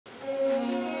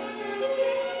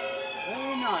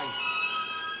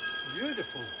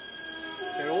beautiful.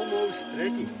 They're almost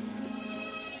ready.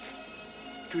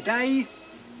 Today,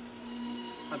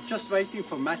 I'm just waiting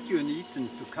for Matthew and Ethan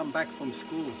to come back from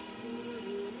school.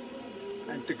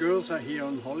 And the girls are here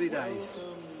on holidays.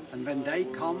 And when they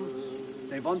come,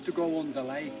 they want to go on the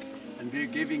lake. And we're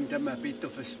giving them a bit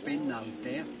of a spin out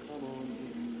there.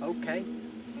 Okay.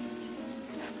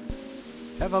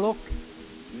 Have a look.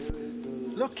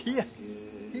 Look here.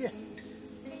 Here.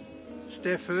 It's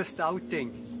their first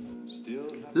outing.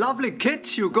 Lovely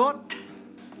kids you got.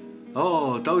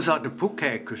 Oh, those are the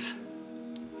Okarekas.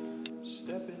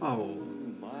 Oh,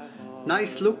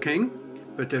 nice looking,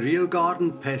 but a real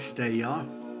garden pest they are.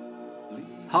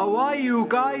 How are you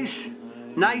guys?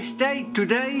 Nice day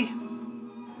today?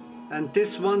 And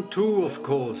this one too, of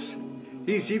course.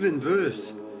 He's even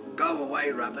worse. Go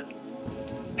away, rabbit.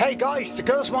 Hey guys, the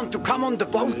girls want to come on the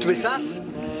boat with us.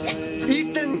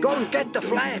 Ethan, go and get the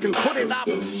flag and put it up.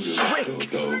 Quick.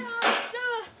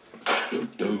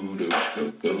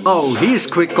 Oh, he's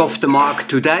quick off the mark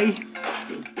today.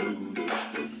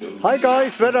 Hi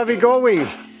guys, where are we going?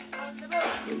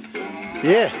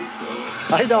 Yeah,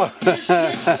 I know.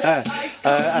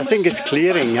 I think it's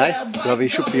clearing, eh? So we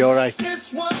should be alright.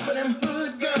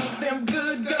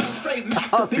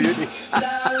 Oh, beauty.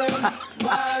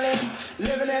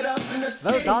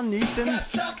 Well done, Ethan.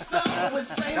 That's the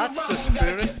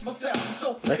spirit.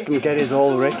 Let them get it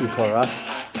all ready for us.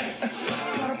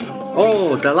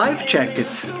 Oh, the life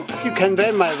jackets. You can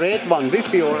wear my red one, we'll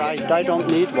be alright, I don't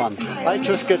need one. I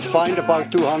just get fined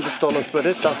about $200, but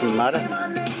it doesn't matter.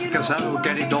 Because I will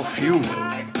get it off you.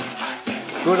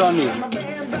 Good on you.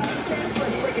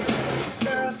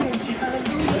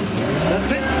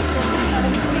 That's it.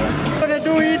 What do I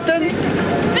do, Ethan?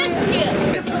 Biscuit!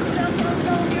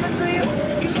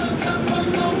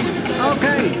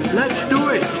 Okay, let's do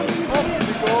it.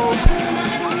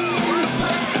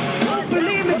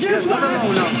 There's not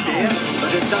alone out there,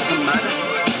 but it doesn't matter.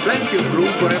 Plenty of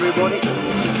room for everybody.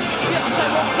 Yeah,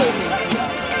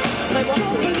 they want to.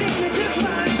 Don't believe me, just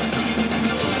ride.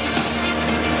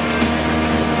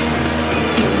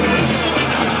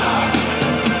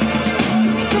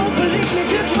 Don't believe me,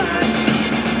 just ride.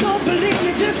 Don't believe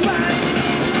me, just ride.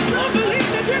 Don't believe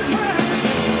me, just ride.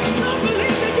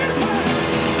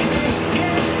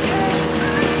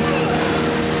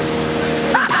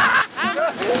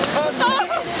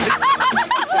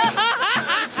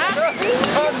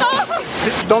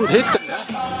 Don't hit them.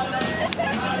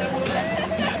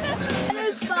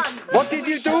 What did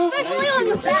you do?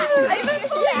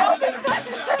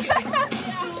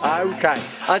 Okay,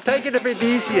 I'll take it a bit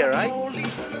easier, right?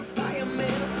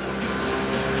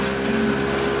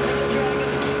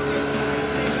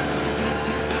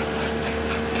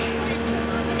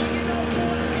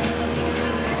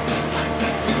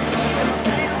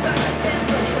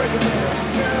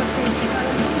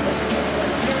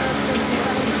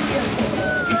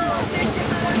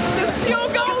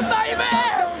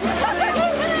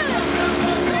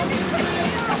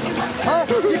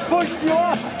 He pushed you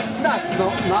off. That's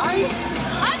not nice.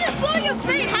 I just saw your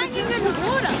feet hanging in the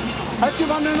water. Have you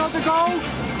won another goal?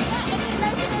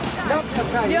 Yep,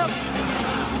 okay. Yep.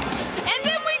 And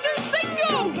then we do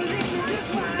singles.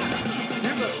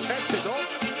 You got checked it off.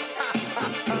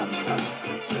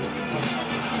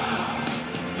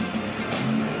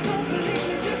 Don't believe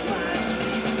me, just ride.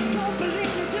 Don't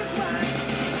believe me, just ride.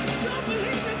 Don't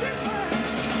believe me, just ride.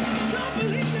 Don't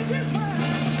believe me, just ride.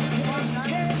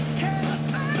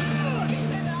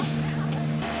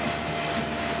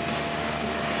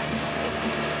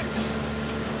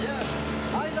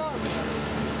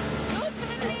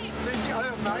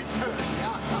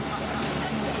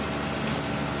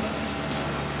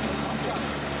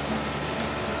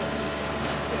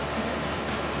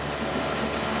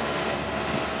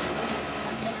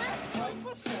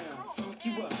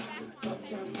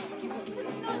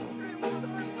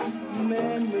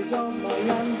 Memories of my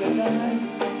younger life,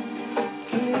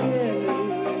 clearly,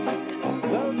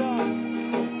 well done,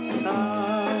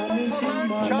 I'm into my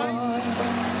mind,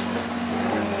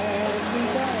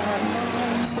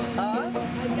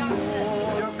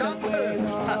 You got it.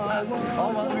 Oh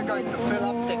well, we're going to fill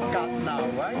up the gut now,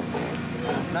 right?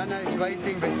 Nana is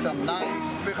waiting with some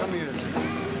nice pickle muesli.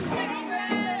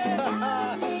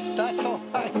 That's all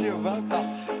right, you're welcome.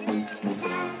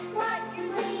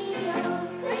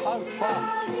 Out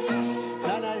fast.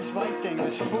 Nana is waiting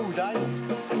with food, eh?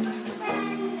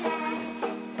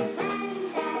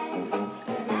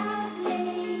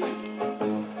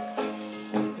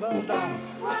 Well done.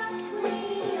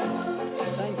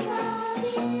 Thank you.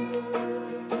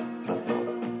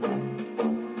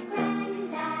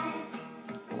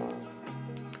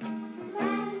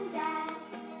 Granddad.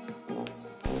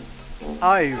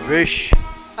 I wish.